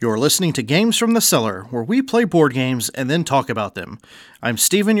You're listening to Games from the Cellar, where we play board games and then talk about them. I'm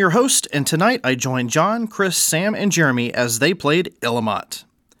Steven, your host, and tonight I join John, Chris, Sam, and Jeremy as they played Illimat.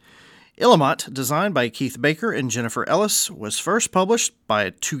 Illimat, designed by Keith Baker and Jennifer Ellis, was first published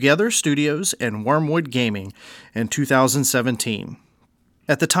by Twogether Studios and Wyrmwood Gaming in 2017.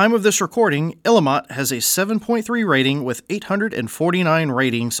 At the time of this recording, Illimat has a 7.3 rating with 849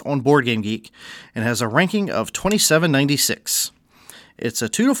 ratings on BoardGameGeek and has a ranking of 2796. It's a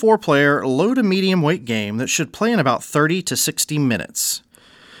 2 to 4 player, low to medium weight game that should play in about 30 to 60 minutes.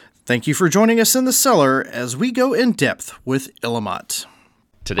 Thank you for joining us in the cellar as we go in depth with Illimat.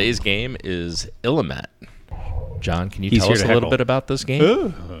 Today's game is Illimat. John, can you tell us a little bit about this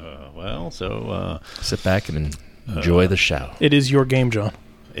game? Sit back and enjoy the show. It is your game, John.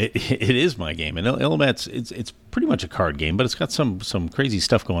 It is my game, and Illimat's it's pretty much a card game, but it's got some crazy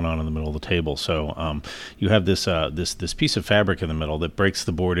stuff going on in the middle of the table. So you have this piece of fabric in the middle that breaks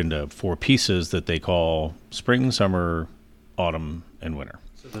the board into 4 pieces that they call spring, summer, autumn, and winter.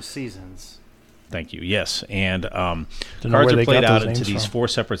 So the seasons. Thank you. Yes, and cards are played out into these 4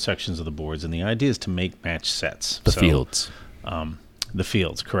 separate sections of the boards, and the idea is to make match sets. The fields. The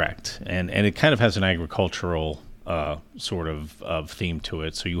fields, correct, and it kind of has an agricultural sort of theme to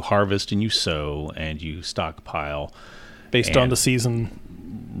it. So you harvest and you sow and you stockpile based on the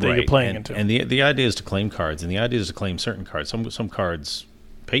season that you're playing into. And the idea is to claim cards, and the idea is to claim certain cards. Some cards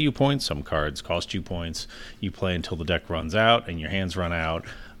pay you points, some cards cost you points. You play until the deck runs out and your hands run out,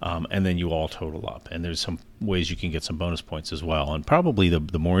 and then you all total up. And there's some ways you can get some bonus points as well. And probably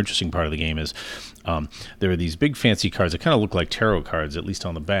the more interesting part of the game is there are these big fancy cards that kind of look like tarot cards, at least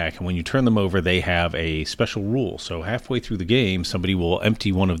on the back. And when you turn them over, they have a special rule. So halfway through the game, somebody will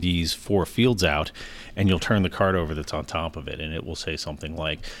empty one of these 4 fields out, and you'll turn the card over that's on top of it. And it will say something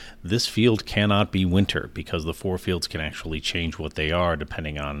like, this field cannot be winter, because the 4 fields can actually change what they are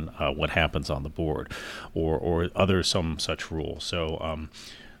depending on what happens on the board, or other some such rule. So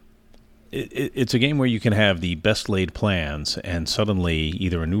it's a game where you can have the best laid plans, and suddenly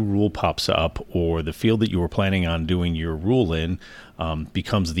either a new rule pops up, or the field that you were planning on doing your rule in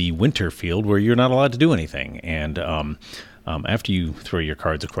becomes the winter field where you're not allowed to do anything. And after you throw your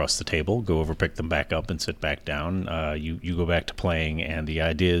cards across the table, go over, pick them back up, and sit back down, you go back to playing, and the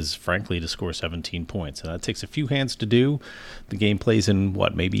idea is, frankly, to score 17 points. And that takes a few hands to do. The game plays in,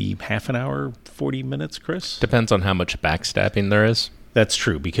 maybe half an hour, 40 minutes, Chris? Depends on how much backstabbing there is. That's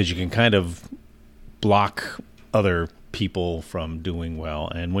true, because you can kind of block other people from doing well.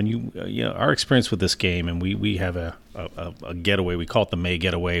 And when our experience with this game, and we have a getaway, we call it the May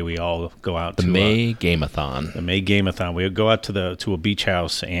getaway. We all go out to May Gameathon. The May Gameathon. We go out to a beach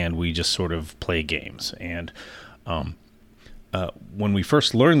house, and we just sort of play games. And when we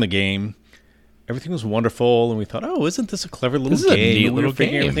first learned the game, everything was wonderful, and we thought, "Oh, isn't this a clever little game?" A neat little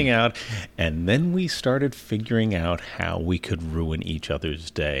figuring game. Everything out, and then we started figuring out how we could ruin each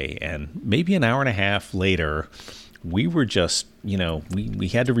other's day. And maybe an hour and a half later, we were just, we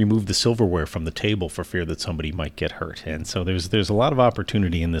had to remove the silverware from the table for fear that somebody might get hurt. And so there's a lot of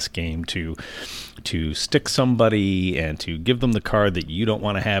opportunity in this game to stick somebody and to give them the card that you don't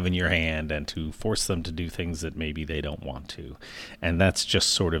want to have in your hand, and to force them to do things that maybe they don't want to. And that's just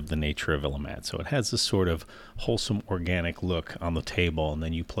sort of the nature of Illimat. So it has this sort of wholesome, organic look on the table, and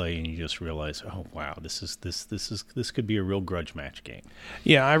then you play and you just realize, oh wow, this could be a real grudge match game.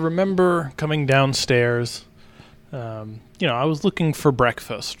 Yeah, I remember coming downstairs. I was looking for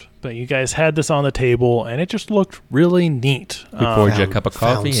breakfast, but you guys had this on the table, and it just looked really neat. We poured you a cup of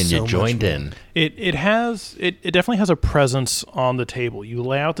coffee, and you joined in. It definitely has a presence on the table. You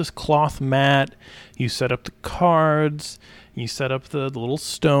lay out this cloth mat, you set up the cards, you set up the little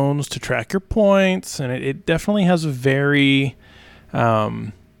stones to track your points, and it definitely has a very...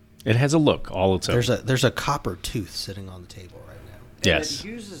 it has a look all its own. There's a copper tooth sitting on the table right now. Yes. And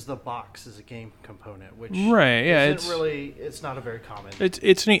it uses the box as a game component, which it's not a very common.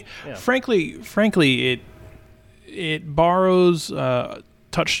 It's neat. Yeah. Frankly, it borrows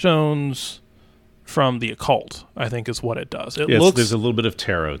touchstones from the occult, I think, is what it does. There's a little bit of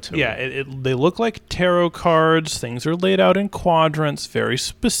tarot to it. Yeah, they look like tarot cards. Things are laid out in quadrants very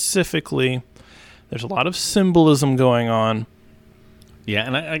specifically. There's a lot of symbolism going on. Yeah,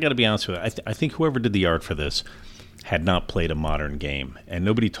 and I got to be honest with you. I think whoever did the art for this had not played a modern game, and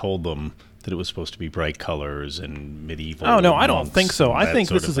nobody told them that it was supposed to be bright colors and medieval. Oh no, I don't think so. I think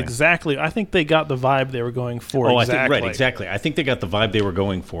this is thing. exactly. I think they got the vibe they were going for. Oh, exactly. Exactly. I think they got the vibe they were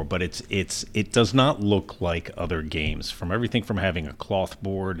going for, but it does not look like other games. From everything from having a cloth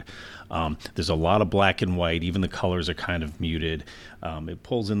board, there's a lot of black and white. Even the colors are kind of muted. It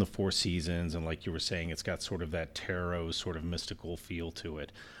pulls in the Four Seasons, and like you were saying, it's got sort of that tarot sort of mystical feel to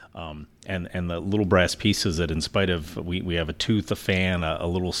it. And the little brass pieces that, in spite of we have a tooth, a fan, a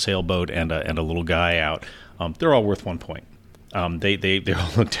little sailboat, and a little guy out, they're all worth 1 point. They all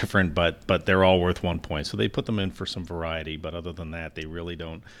look different, but they're all worth 1 point. So they put them in for some variety, but other than that, they really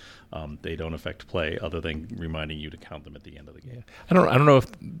don't. They don't affect play, other than reminding you to count them at the end of the game. I don't know if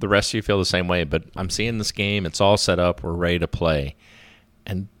the rest of you feel the same way, but I'm seeing this game. It's all set up. We're ready to play,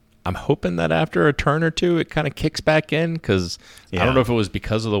 and I'm hoping that after a turn or two, it kind of kicks back in, because I don't know if it was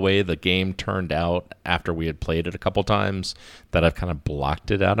because of the way the game turned out after we had played it a couple times that I've kind of blocked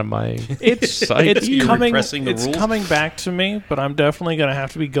it out of my sight. It's coming back to me, but I'm definitely going to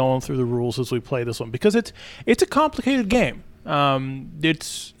have to be going through the rules as we play this one, because it's a complicated game.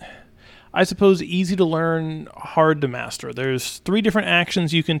 It's, I suppose, easy to learn, hard to master. There's 3 different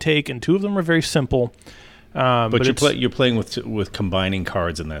actions you can take, and 2 of them are very simple. But you're playing with combining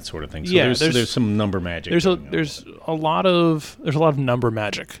cards and that sort of thing. So there's some number magic. There's a lot of number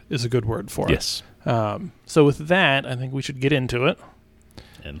magic is a good word for it. Yes. So with that, I think we should get into it.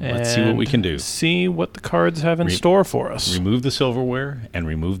 And let's see what we can do. See what the cards have in store for us. Remove the silverware and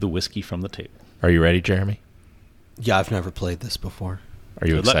remove the whiskey from the table. Are you ready, Jeremy? Yeah, I've never played this before. Are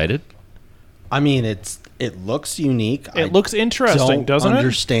you excited? I mean, it looks unique. It looks interesting, doesn't it? I don't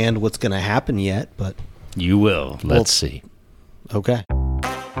understand what's going to happen yet, but you will. Let's see. Okay.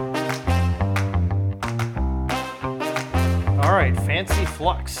 All right, Fancy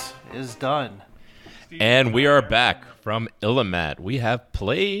Flux is done. And we are back from Illimat. We have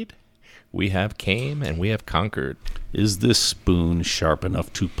played, we have came, and we have conquered. Is this spoon sharp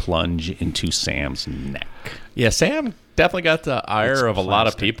enough to plunge into Sam's neck? Yeah, Sam definitely got the ire of a lot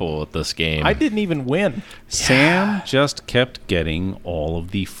of people with this game. I didn't even win. Sam just kept getting all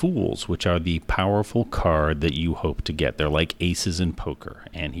of the fools, which are the powerful card that you hope to get. They're like aces in poker,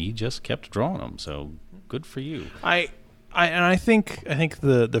 and he just kept drawing them. So good for you. I think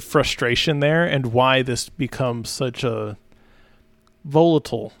the frustration there, and why this becomes such a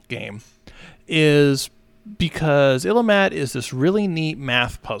volatile game, is because Illimat is this really neat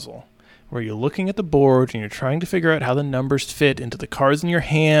math puzzle where you're looking at the board and you're trying to figure out how the numbers fit into the cards in your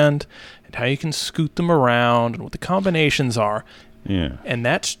hand and how you can scoot them around and what the combinations are. Yeah. And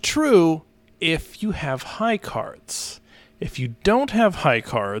that's true if you have high cards. If you don't have high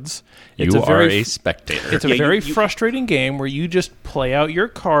cards, you are a spectator. It's a very frustrating game where you just play out your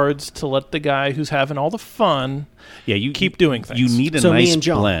cards to let the guy who's having all the fun keep doing things. You need a nice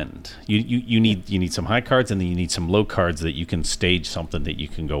blend. You need some high cards, and then you need some low cards that you can stage something that you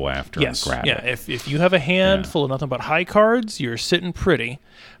can go after and grab. Yeah, if you have a hand full of nothing but high cards, you're sitting pretty.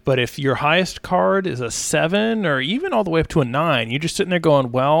 But if your highest card is a 7 or even all the way up to a 9, you're just sitting there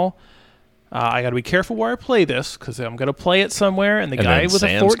going, well, I got to be careful where I play this, because I'm going to play it somewhere, and the guy with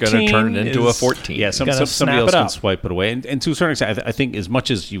a 14 going to turn it into a 14. Yeah, somebody else can swipe it away. And to a certain extent, I think as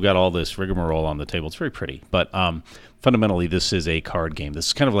much as you got all this rigmarole on the table, it's very pretty. But fundamentally, this is a card game. This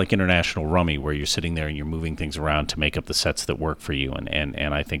is kind of like International Rummy, where you're sitting there and you're moving things around to make up the sets that work for you.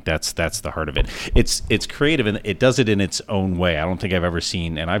 And I think that's the heart of it. It's creative, and it does it in its own way. I don't think I've ever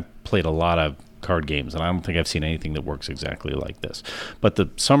seen, and I've played a lot of card games, and I don't think I've seen anything that works exactly like this. But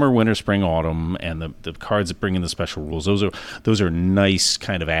the summer, winter, spring, autumn, and the cards that bring in the special rules, those are nice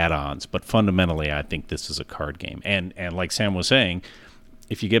kind of add-ons. But fundamentally, I think this is a card game. And like Sam was saying,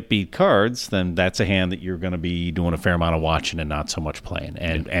 if you get beat cards, then that's a hand that you're going to be doing a fair amount of watching and not so much playing.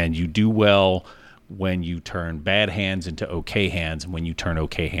 And you do well when you turn bad hands into okay hands, and when you turn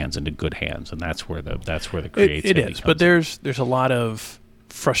okay hands into good hands, and that's where the creativity it is. But there's a lot of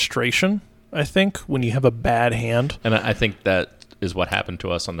frustration, I think, when you have a bad hand. And I think that is what happened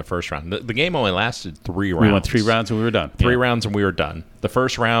to us on the first round. The game only lasted 3 rounds. We went 3 rounds and we were done. 3 rounds and we were done. The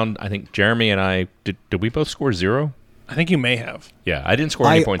first round, I think Jeremy and I, did we both score 0? I think you may have. Yeah, I didn't score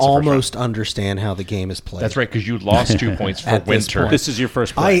any points. I almost understand how the game is played. That's right, because you lost 2 points for winter. This is your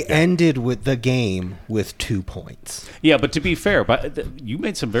first play. I ended with the game with 2 points. Yeah, but to be fair, you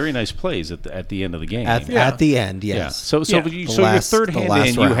made some very nice plays at the end of the game. At the end, yes. Yeah. So your third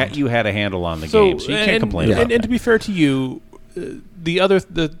hand in, you had a handle on the game, so you can't complain about that. And to be fair to you,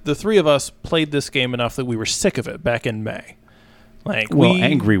 the 3 of us played this game enough that we were sick of it back in May.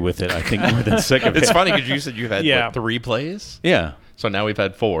 Angry with it, I think, more than sick of it. It's funny because you said you've had 3 plays. Yeah. So now we've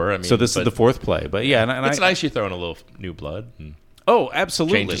had 4. I mean, so this is the 4th play, but yeah, and it's nice you throw in a little new blood. Oh,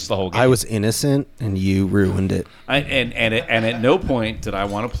 absolutely! Changes the whole game. I was innocent, and you ruined it. And at no point did I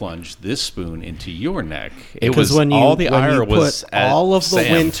want to plunge this spoon into your neck. It was when all the ire was at all of the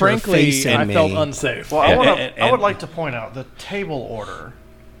Sam. winter. Frankly, I me. felt unsafe. Well, I would like to point out the table order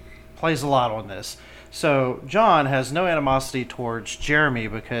plays a lot on this. So John has no animosity towards Jeremy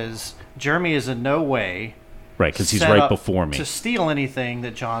because Jeremy is in no way Right, because he's set right up before me. to steal anything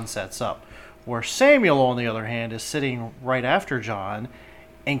that John sets up. Where Samuel, on the other hand, is sitting right after John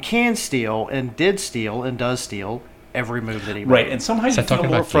and can steal and did steal and does steal every move that he Right, made. and sometimes you that feel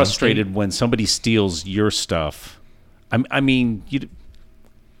talking more about frustrated when somebody steals your stuff. I mean, you.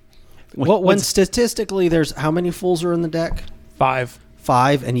 When statistically, there's how many fools are in the deck? 5.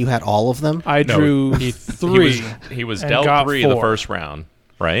 5, and you had all of them? I drew 3. He was and dealt got 3 the 4. first round,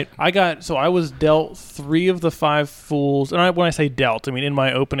 right? I was dealt 3 of the 5 fools, and when I say dealt, I mean in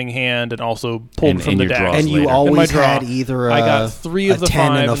my opening hand and also pulled And from in the your deck. draws And you later. In my always draw, had either I got 3 of a the 10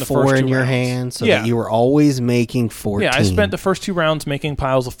 5 and a in the 4 first in 2 your rounds. hand, so Yeah. that you were always making 14. Yeah, I spent the first 2 rounds making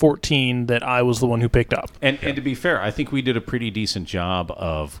piles of 14 that I was the one who picked up. And to be fair, I think we did a pretty decent job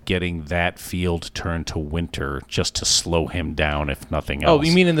of getting that field turned to winter just to slow him down, if nothing else. Oh,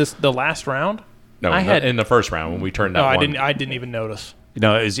 you mean in the last round? No, in the first round when we turned that No, one. I didn't even notice.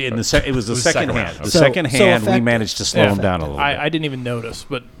 No, it was in the it was the second second hand. round. The So- second so hand, we effective. managed to slow him down a little bit. I didn't even notice,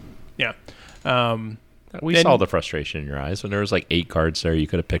 but yeah. We Then- saw the frustration in your eyes when there was like 8 cards there you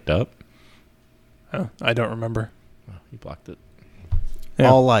could have picked up. Oh, I don't remember. You blocked it. Yeah.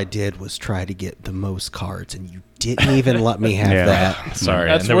 All I did was try to get the most cards, and you didn't even let me have Yeah. that. Sorry,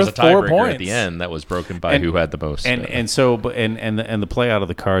 That's and there was a worth 4 tiebreaker points. at the end that was broken by And- who had the most. And the play out of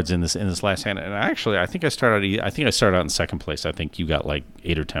the cards in this last hand. And actually, I think I started out in second place. I think you got like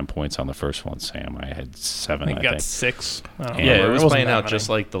 8 or 10 points on the first one, Sam. I had 7. I I think got think. 6. I don't yeah, remember. it was wasn't playing that out many. just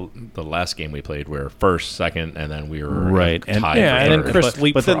like the last game we played, where first, second, and then we were Right, and- tied. Yeah, for and then third.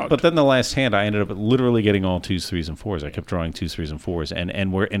 Chris But then the last hand, I ended up literally getting all 2s, 3s, and 4s. I kept drawing 2s, 3s, and 4s,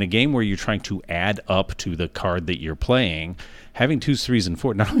 and we're in a game where you're trying to add up to the card that you're playing. Having 2s, 3s, and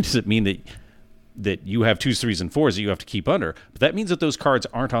 4s, not only does it mean that you have 2s, 3s, and 4s that you have to keep under, but that means that those cards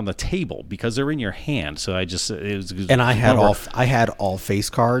aren't on the table because they're in your hand. So I just And I had all face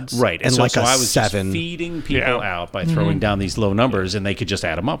cards, right, and so, like so a I was 7. just feeding people Yeah. out by throwing down these low numbers, and they could just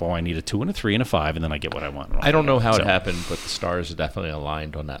add them up. Oh, I need a 2 and a 3 and a 5, and then I get what I want. I don't know how So- it happened, but the stars definitely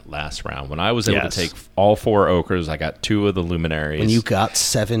aligned on that last round. When I was able Yes. to take all 4 ochres, I got 2 of the luminaries. When you got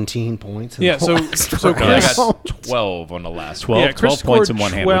 17 points. In Yeah, the so last so and I round. Chris, got 12 on the last 12, one. yeah, Chris 12 points scored in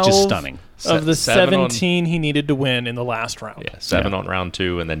one hand, which is 12 stunning. of the 7 on- 17 he needed to win in the last round. Yeah, 7 on round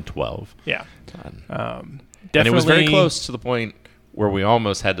 2 and then 12. Yeah. And Definitely. it was very close to the point where we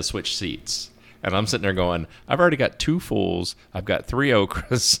almost had to switch seats. And I'm sitting there going, I've already got 2 fools. I've got 3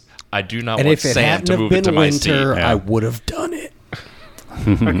 ochres. I do not And want if it Sam hadn't to have move it been to my seat. winter, Yeah. I would have done it.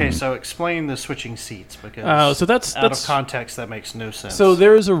 Okay, so explain the switching seats because So that's out of context that makes no sense. So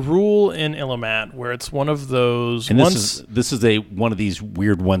there is a rule in Illimat where it's one of those. And once, this is one of these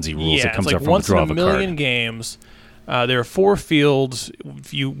weird onesie rules yeah, that comes it's up like from once the draw in of a a million card. games. There are 4 fields.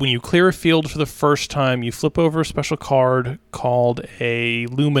 When you clear a field for the first time, you flip over a special card called a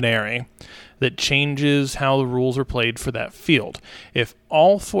luminary that changes how the rules are played for that field. If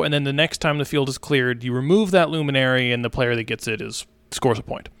all 4, and then the next time the field is cleared, you remove that luminary, and the player that gets it scores a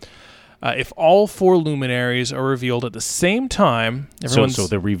point. If all 4 luminaries are revealed at the same time, So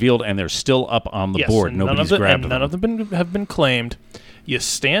they're revealed and they're still up on the yes, board. and Nobody's and grabbed them. none of them have been claimed. You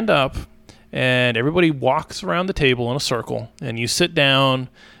stand up, and everybody walks around the table in a circle, and you sit down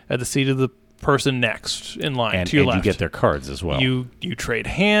at the seat of the person next in line and to your you left. get their cards as well. You trade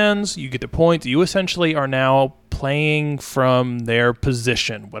hands, you get the points. You essentially are now playing from their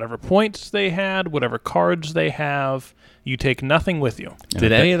position. Whatever points they had, whatever cards they have, you take nothing with you.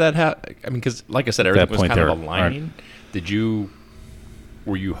 Did any of that happen? I mean, because like I said, everything was point kind of there aligning.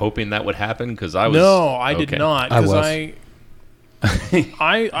 Were you hoping that would happen? Because I was. No, I did okay. not. I Because was.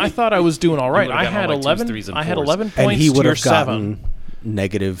 I thought I was doing all right. would've I gotten had all, like, 11. 2s, 3s, and I had 4s. 11 points And he to would your have 7. gotten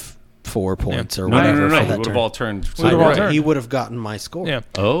negative 4 points or no, whatever no, for we that would turn. have all turned. We would've all sideways. turned. He would have gotten my score. Yeah.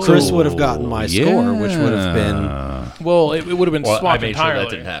 Oh, Chris would have gotten my score, which would have been. Well, it would have been Well, I swapped made sure entirely. that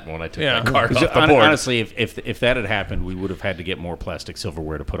didn't happen when I took Yeah. that card Because off the board. honestly, if that had happened, we would have had to get more plastic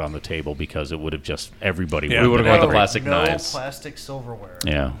silverware to put on the table because it would have just everybody. Yeah. We would would've have got the plastic no knives. plastic silverware.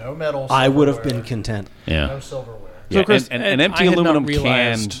 Yeah. No metal. I would have silverware, been content. Yeah. No silverware. So, Yeah, Chris, and and an empty I had not aluminum can,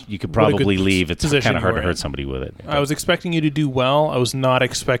 realized you could what a good probably leave. It's position kind of hard you to were hurt in. somebody with it. I was expecting you to do well. I was not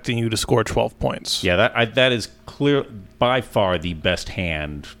expecting you to score 12 points. Yeah, that is clear by far the best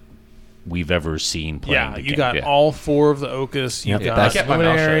hand we've ever seen playing Yeah, the you game. got Yeah. all 4 of the Ochus. You Yep. got I kept my mouth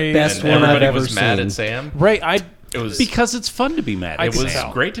shut. luminaries. Best and one I've everybody ever was mad seen. at Sam. Right, It was because it's fun to be mad. I at it could was Sam.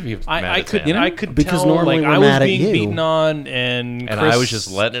 tell. great to be mad I at could Sam. I could Because tell normally like we're I was mad at being you. beaten on, and And Chris I was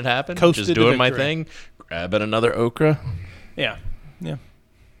just letting it happen, coasted just to doing my victory. thing, grabbing another okra. Yeah.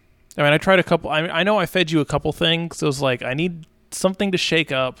 I mean, I tried a couple. I know I fed you a couple things. So it was like I need something to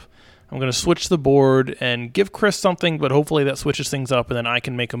shake up. I'm going to switch the board and give Chris something, but hopefully that switches things up, and then I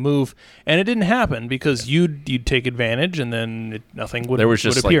can make a move. And it didn't happen because you'd take advantage, and then nothing would appear. There was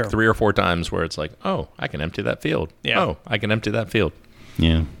just like 3 or 4 times where it's like, oh, I can empty that field. Yeah. Oh, I can empty that field.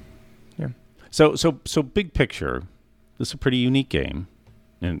 Yeah. Yeah. So big picture, this is a pretty unique game.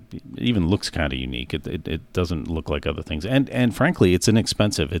 And it even looks kind of unique. It doesn't look like other things, and frankly, it's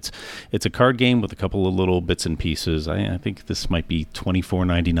inexpensive. It's a card game with a couple of little bits and pieces. I think this might be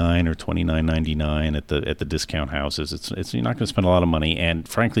 $24.99 or $29.99 at the discount houses. It's you're not going to spend a lot of money, and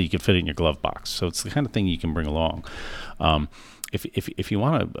frankly, you can fit it in your glove box. So it's the kind of thing you can bring along. If you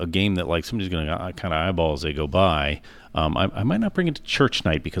want a game that like somebody's going to kind of eyeball as they go by, I might not bring it to church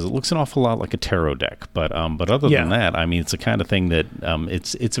night because it looks an awful lot like a tarot deck. But other than that, I mean, it's the kind of thing that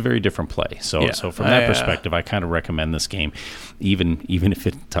it's a very different play. So from that perspective, I kind of recommend this game, even if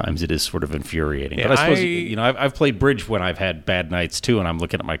at times it is sort of infuriating. Yeah, but I suppose I've played bridge when I've had bad nights too, and I'm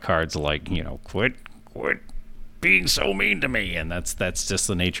looking at my cards like quit being so mean to me, and that's just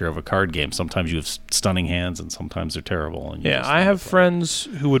the nature of a card game. Sometimes you have stunning hands, and sometimes they're terrible. And I have friends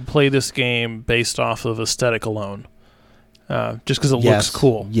who would play this game based off of aesthetic alone, just because it looks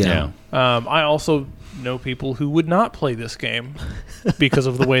cool. Yeah. I also know people who would not play this game because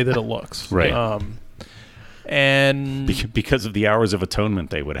of the way that it looks. Right. And because of the hours of atonement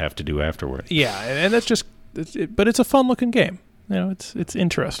they would have to do afterward. Yeah, and that's just. But it's a fun looking game. It's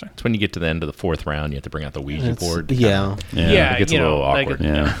interesting. It's when you get to the end of the 4th round, you have to bring out the Ouija board. Yeah. It gets a little awkward.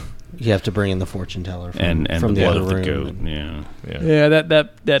 You have to bring in the fortune teller from and the blood other of the room. goat. Yeah,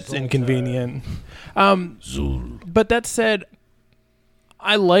 that's inconvenient. But that said,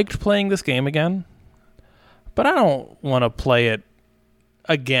 I liked playing this game again, but I don't want to play it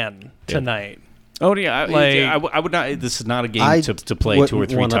again tonight. Oh yeah, I would not. This is not a game to play 2 or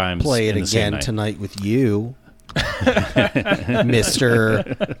 3 times. Play it again tonight with you.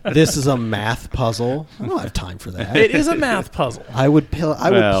 Mister, this is a math puzzle. I don't have time for that. It is a math puzzle. I would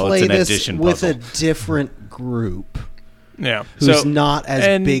play this with puzzle. a different group. Yeah, who's not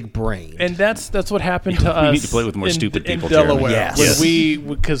as big brained, and that's what happened to us. We need to play with more stupid people, in Delaware. Yes.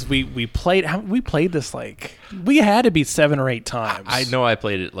 When we played this like we had to be 7 or 8 times. I know I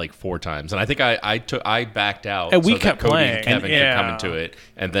played it like 4 times, and I think I backed out, and we kept Cody playing. And Kevin could come into it,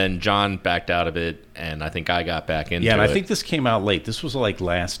 and then John backed out of it, and I think I got back into it. Yeah, and I think this came out late. This was like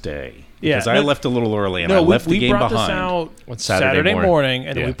last day. Yeah, because I left a little early, and I left the game behind. We brought this out Saturday morning,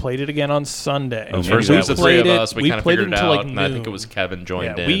 and then we played it again on Sunday. First it was the 3 of us. We kind of figured it out, like and I think it was Kevin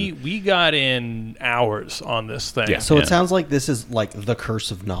joined in. We got in hours on this thing. Yeah. So it sounds like this is like the Curse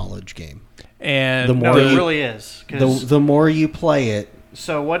of Knowledge game. And it really is. The more you play it,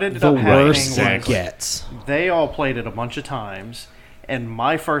 so what ended the up happening worse it was gets. They all played it a bunch of times, and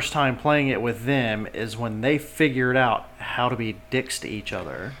my first time playing it with them is when they figured out how to be dicks to each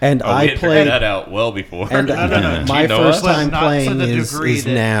other. And I played that out well before. And no. My first time playing is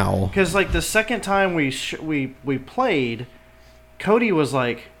now. Because like the second time we played, Cody was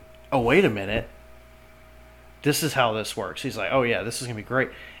like, "Oh, wait a minute, this is how this works." He's like, "Oh yeah, this is gonna be great,"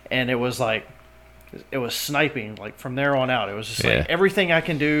 and it was like. It was sniping, like from there on out. It was just like everything I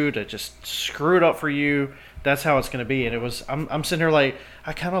can do to just screw it up for you. That's how it's going to be. And it was. I'm sitting here like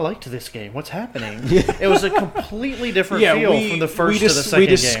I kind of liked this game. What's happening? It was a completely different feel from the first to the second game. We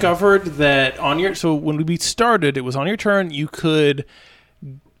discovered that when we started, it was on your turn. You could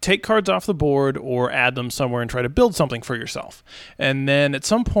take cards off the board or add them somewhere and try to build something for yourself. And then at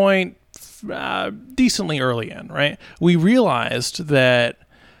some point, decently early in, right, we realized that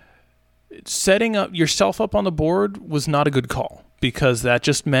setting up yourself up on the board was not a good call because that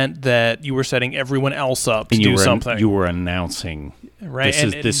just meant that you were setting everyone else up to do something. You were announcing, right?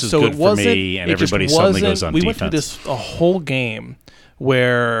 This is good for me, and everybody suddenly goes on defense. We went through a whole game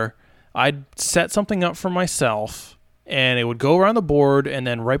where I'd set something up for myself, and it would go around the board, and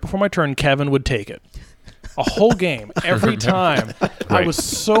then right before my turn, Kevin would take it. A whole game, every time. Right. I was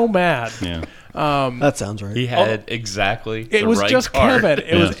so mad. Yeah. That sounds right. He had exactly it the was right just card. Kevin.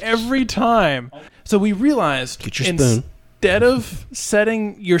 It was every time. So we realized Get your spoon. Instead of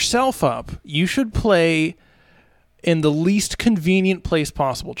setting yourself up, you should play in the least convenient place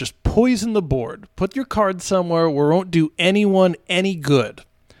possible. Just poison the board. Put your card somewhere where it won't do anyone any good.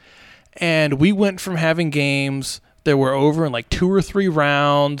 And we went from having games that were over in like 2 or 3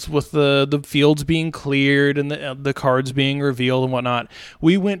 rounds with the fields being cleared and the cards being revealed and whatnot.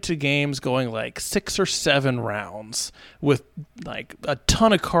 We went to games going like 6 or 7 rounds with like a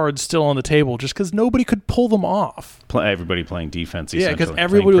ton of cards still on the table just because nobody could pull them off. Everybody playing defense. Yeah, because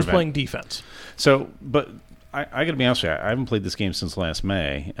everybody was playing defense. So, but I got to be honest with you, I haven't played this game since last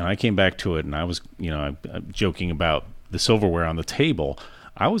May, and I came back to it and I was, joking about the silverware on the table.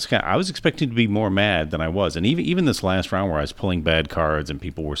 I was expecting to be more mad than I was, and even this last round where I was pulling bad cards and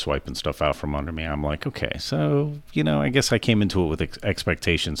people were swiping stuff out from under me, I'm like, okay, so I guess I came into it with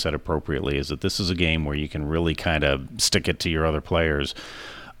expectations set appropriately. Is that this is a game where you can really kind of stick it to your other players.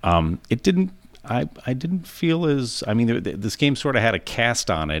 It didn't. I didn't feel as. I mean, this game sort of had a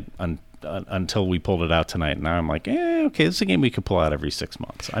cast on it until we pulled it out tonight. Now I'm like, okay, this is a game we could pull out every 6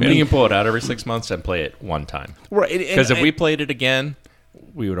 months. I mean, you can pull it out every 6 months and play it one time, right? Because if we played it again,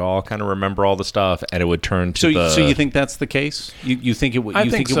 we would all kind of remember all the stuff, and it would turn to So you think that's the case? You think it would? I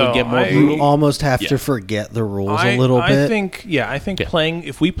You think think it would so. get more I- brutal? You almost have to forget the rules a little bit. I think playing,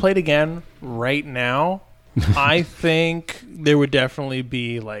 if we played again right now, I think there would definitely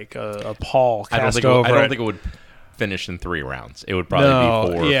be like a pall cast over I don't it. think it would finish in 3 rounds. It would probably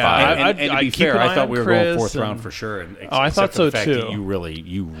be 4 or 5. And to be I'd keep fair, an I eye thought on we were going Chris fourth round and- for sure. And I thought except for the so, fact too. that you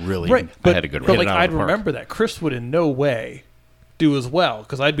really Right, had a good but round. like I'd remember that Chris would in no way do as well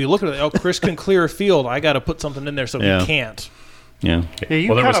because I'd be looking at it. Oh, Chris can clear a field. I got to put something in there so Yeah. he can't. Yeah. Yeah, you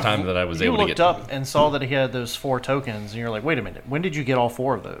Well, there kind was of- time that I was you able to looked get- up and saw that he had those 4 tokens, and you're like, wait a minute, when did you get all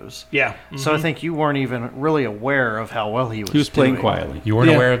 4 of those? Yeah. So I think you weren't even really aware of how well he was. He was playing doing. quietly. You weren't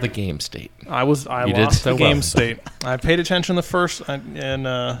Yeah. aware of the game state. I You did lost so the game well. state. I paid attention the first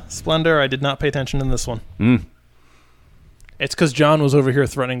in Splendor. I did not pay attention in this one. It's because John was over here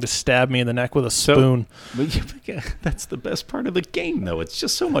threatening to stab me in the neck with a spoon. But that's the best part of the game, though. It's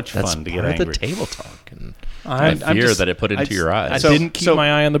just so much That's fun to part get of angry. the table talk, and I'm I fear just- that it put into your I eyes. didn't keep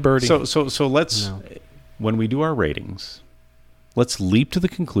my eye on the birdie. So let's, when we do our ratings, let's leap to the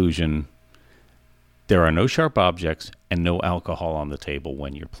conclusion there are no sharp objects and no alcohol on the table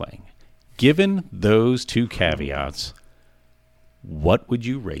when you're playing. Given those 2 caveats, what would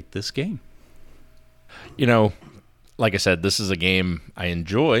you rate this game? Like I said, this is a game I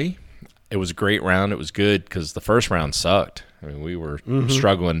enjoy. It was a great round. It was good because the first round sucked. I mean, we were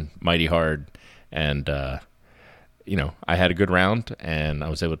struggling mighty hard, and I had a good round, and I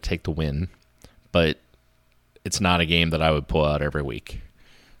was able to take the win. But it's not a game that I would pull out every week,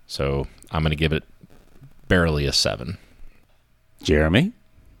 so I'm going to give it barely a 7. Jeremy?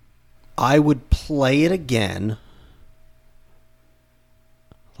 I would play it again.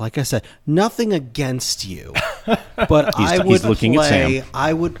 Like I said, nothing against you, but He's looking at Sam.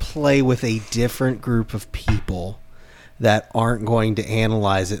 I would play with a different group of people that aren't going to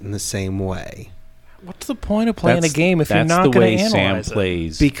analyze it in the same way. What's the point of playing a game if you're not the going way to Sam analyze it?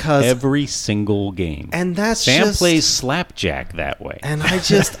 plays Because- every single game. And that's Sam just, plays slapjack that way. and I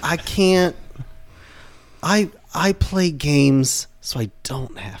can't. I play games so I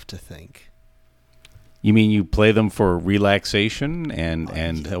don't have to think. You mean you play them for relaxation and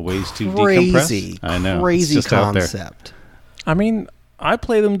ways to Crazy, decompress? I know. It's crazy just out there. concept. I mean, I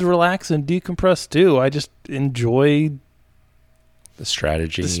play them to relax and decompress too. I just enjoy The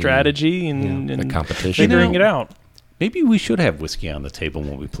strategy, and the competition. figuring it out. Maybe we should have whiskey on the table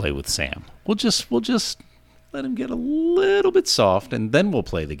when we play with Sam. We'll just let him get a little bit soft, and then we'll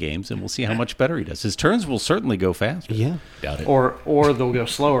play the games, and we'll see how much better he does. His turns will certainly go faster. Yeah. Doubt it. Or they'll go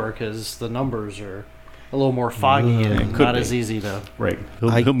slower because the numbers are a little more foggy and could not be. as easy to. Right.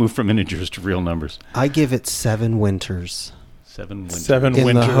 He'll move from integers to real numbers. I give it 7 winters 7 winters. 7 in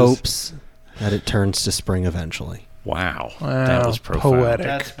winters. the hopes that it turns to spring eventually. Wow. Wow, That was profound. poetic.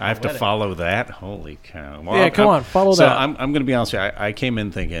 That's I have to poetic. follow that. Holy cow! Yeah, come on, follow so that. I'm going to be honest with you. I came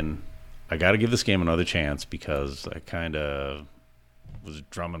in thinking I got to give this game another chance because I kind of was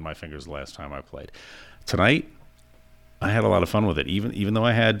drumming my fingers the last time I played. Tonight, I had a lot of fun with it. Even though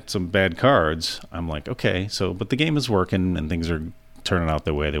I had some bad cards, I'm like, okay, but the game is working and things are turning out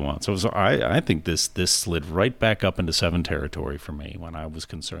the way they want. So I think this slid right back up into 7 territory for me when I was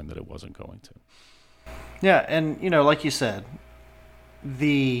concerned that it wasn't going to. Yeah, and like you said,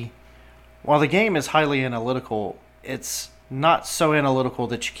 while the game is highly analytical, it's not so analytical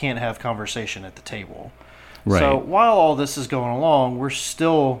that you can't have conversation at the table. Right. So while all this is going along, we're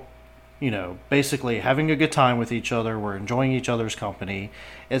still, basically having a good time with each other. We're enjoying each other's company.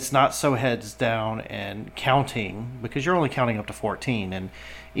 It's not so heads down and counting because you're only counting up to 14. And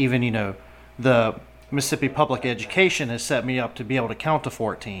even, the Mississippi Public Education has set me up to be able to count to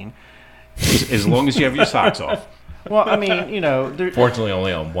 14. As long as you have your socks off. Well, I mean, Fortunately,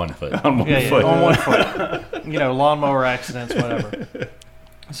 only on one foot. On one foot. on one foot. Lawnmower accidents, whatever.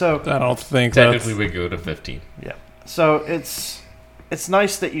 So I don't think Technically, we go to 15. yeah. So it's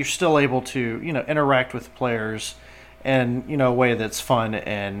nice that you're still able to interact with players in a way that's fun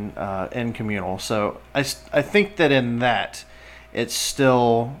and communal. So I think that in that it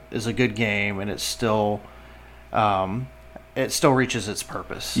still is a good game and it's still it still reaches its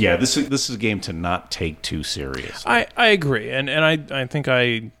purpose. Yeah, this is a game to not take too seriously. I agree, and I think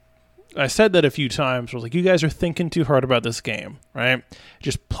I said that a few times. I was like, you guys are thinking too hard about this game, right?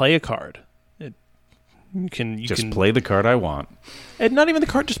 Just play a card. You can play the card I want. And not even the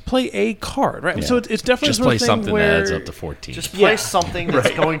card, just play a card, right? Yeah. So it's definitely Just sort play of thing something where that adds up to 14. Just play something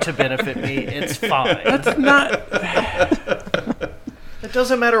that's going to benefit me. It's fine. That's not. It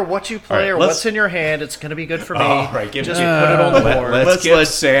doesn't matter what you play or what's in your hand. It's going to be good for me. All right, just put it on the board. Let's give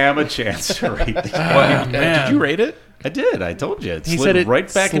Sam a chance to rate this. Did you rate it? I did. I told you. He said it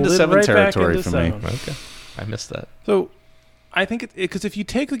right back into 7 territory for me. Okay. I missed that. So I think because if you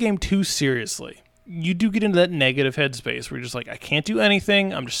take the game too seriously, you do get into that negative headspace where you're just like, I can't do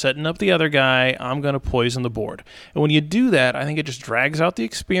anything. I'm just setting up the other guy. I'm going to poison the board. And when you do that, I think it just drags out the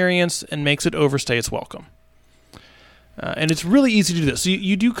experience and makes it overstay its welcome. And it's really easy to do this. So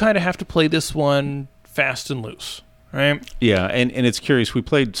you do kind of have to play this one fast and loose, right? Yeah, and it's curious. We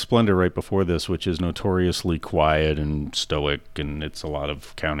played Splendor right before this, which is notoriously quiet and stoic, and it's a lot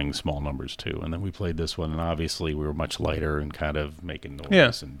of counting small numbers too. And then we played this one, and obviously we were much lighter and kind of making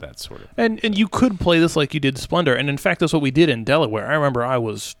noise and that sort of thing. And you could play this like you did Splendor. And in fact, that's what we did in Delaware. I remember I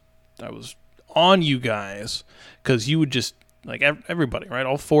was on you guys because you would just, like everybody, right?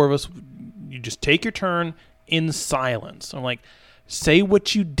 All 4 of us, you just take your turn in silence. I'm like, say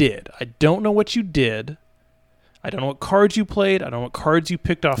what you did. I don't know what you did. I don't know what cards you played. I don't know what cards you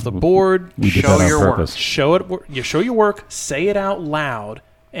picked off the board. We did that on your work. purpose. Show it. You show your work. Say it out loud,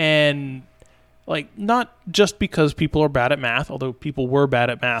 and like not just because people are bad at math, although people were bad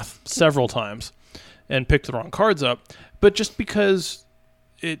at math several times and picked the wrong cards up, but just because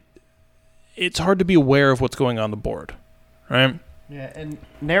it's hard to be aware of what's going on the board, right? Yeah, and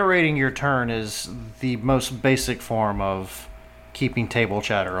narrating your turn is the most basic form of keeping table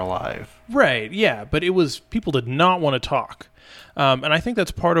chatter alive. Right, yeah, but people did not want to talk. And I think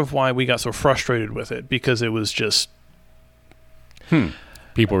that's part of why we got so frustrated with it, because it was just...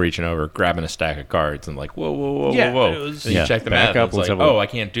 People reaching over, grabbing a stack of cards, and like, whoa. Yeah, Then it you check the math, back up, and it's let's like, have a look. I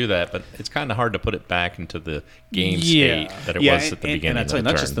can't do that. But it's kind of hard to put it back into the game Yeah. state that it was at the beginning and I of tell you, the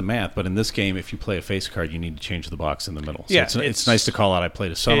not turn. just the math, but in this game, if you play a face card, you need to change the box in the middle. So Yeah, it's nice to call out. I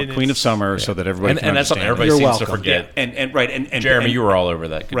played a Queen of Summer, so that everybody can and that's something understand everybody it. seems to forget. And Jeremy, you were all over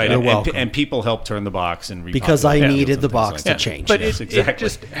that. Good right. job. And, welcome. and people help turn the box and Because I repopulate needed fields the and box things to like that. change. But Yes, it exactly.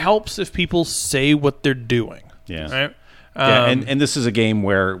 just helps if people say what they're doing. Yeah. Right? Yeah, and this is a game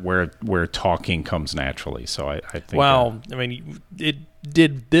where talking comes naturally. So I think. Well, I mean, it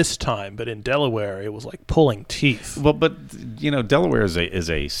did this time, but in Delaware, it was like pulling teeth. Well, but Delaware is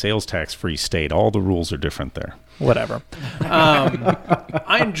a sales tax free state. All the rules are different there. Whatever.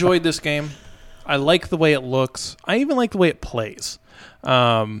 I enjoyed this game. I like the way it looks. I even like the way it plays.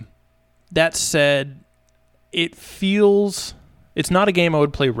 That said, it feels... It's not a game I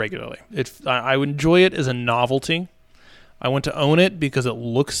would play regularly. I would enjoy it as a novelty. I want to own it because it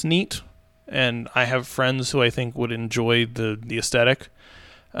looks neat, and I have friends who I think would enjoy the aesthetic.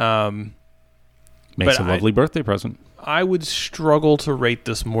 Makes But a lovely birthday present. I would struggle to rate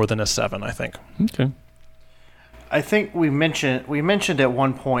this more than a 7, I think. Okay. I think we mentioned at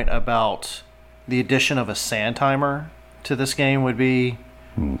one point about the addition of a sand timer to this game would be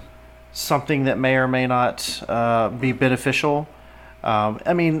something that may or may not be beneficial.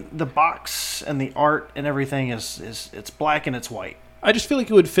 I mean, the box and the art and everything is it's black and it's white. I just feel like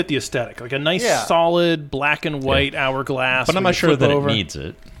it would fit the aesthetic, like a nice, solid black and white hourglass. But I'm not sure that it needs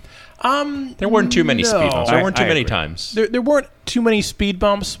it. There weren't too many speed bumps. There weren't too many times. There weren't too many speed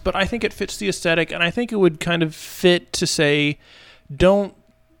bumps, but I think it fits the aesthetic, and I think it would kind of fit to say,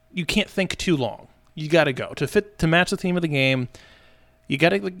 you can't think too long. You got to go to match the theme of the game. You got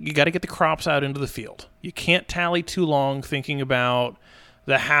to get the crops out into the field. You can't tally too long thinking about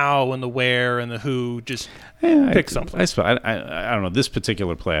the how and the where and the who. Just pick something. I don't know this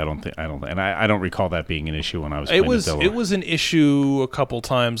particular play. I don't recall that being an issue when I was. It was an issue a couple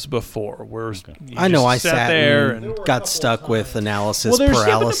times before. Where I know I sat there and got stuck with analysis Well,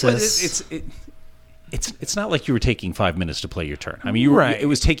 paralysis. It's not like you were taking 5 minutes to play your turn. I mean, it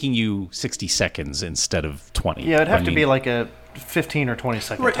was taking you 60 seconds instead of 20. Yeah, it'd have to be like a 15 or 20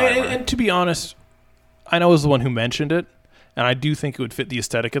 second right, timer. and to be honest, I know I was the one who mentioned it, and I do think it would fit the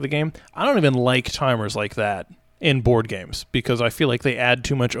aesthetic of the game. I don't even like timers like that in board games because I feel like they add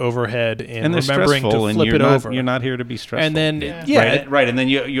too much overhead in and remembering to flip it over. You're not here to be stressful. And then, right, and then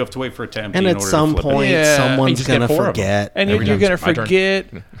you have to wait for it to empty. And in at order some to flip point, it. someone's going to forget. And you're going to forget,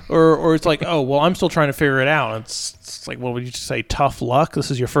 or it's like, oh, well, I'm still trying to figure it out. It's like, what would you say? Tough luck.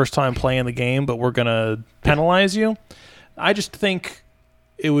 This is your first time playing the game, but we're going to penalize you. I just think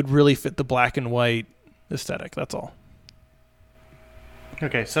it would really fit the black and white aesthetic. That's all.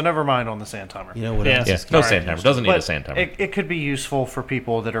 Okay, so never mind on the sand timer. You know what Yeah. else Yeah, is no All right. sand timer. Doesn't need a But sand timer. it could be useful for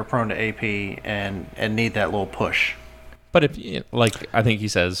people that are prone to AP and need that little push. But if, like I think he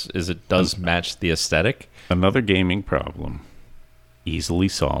says, is it does match the aesthetic. Another gaming problem, easily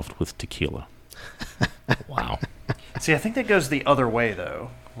solved with tequila. Wow. See, I think that goes the other way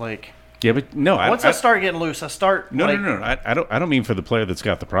though. Like Yeah, but no. once I start getting loose, I start. No, like, no. I don't mean for the player that's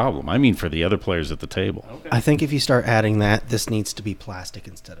got the problem. I mean for the other players at the table. I think if you start adding that, this needs to be plastic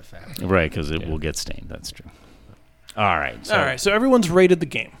instead of fabric. Right, because it will get stained. That's true. All right. So, All right, so everyone's rated the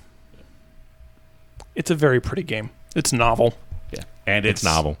game. It's a very pretty game. It's novel. Yeah. And It's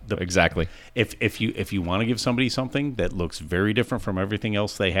novel. Exactly. If you want to give somebody something that looks very different from everything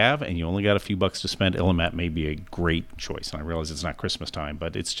else they have, and you only got a few bucks to spend, Illimat may be a great choice. And I realize it's not Christmas time,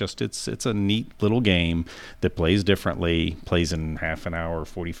 but it's a neat little game that plays differently, plays in half an hour,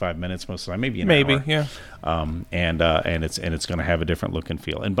 45 minutes most of the time, maybe an hour. Yeah. And it's going to have a different look and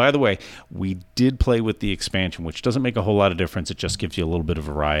feel. And by the way, we did play with the expansion, which doesn't make a whole lot of difference. It just gives you a little bit of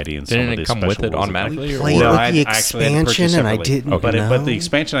variety and some Didn't of the it come special with it rules. automatically? We or played what? with the I actually had to purchase expansion, and I separately. didn't But know. the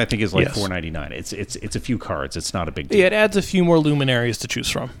expansion I think is like Yes. $4.99. It's a few cards. It's not a big deal. Yeah, it adds a few more luminaries to choose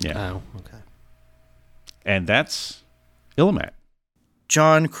from. Yeah. Oh, okay. And that's Illimat.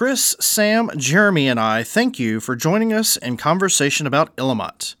 John, Chris, Sam, Jeremy, and I thank you for joining us in conversation about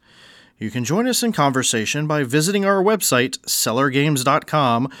Illimat. You can join us in conversation by visiting our website,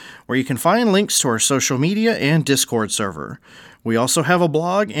 cellargames.com, where you can find links to our social media and Discord server. We also have a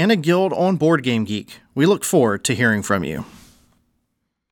blog and a guild on Board Game Geek. We look forward to hearing from you.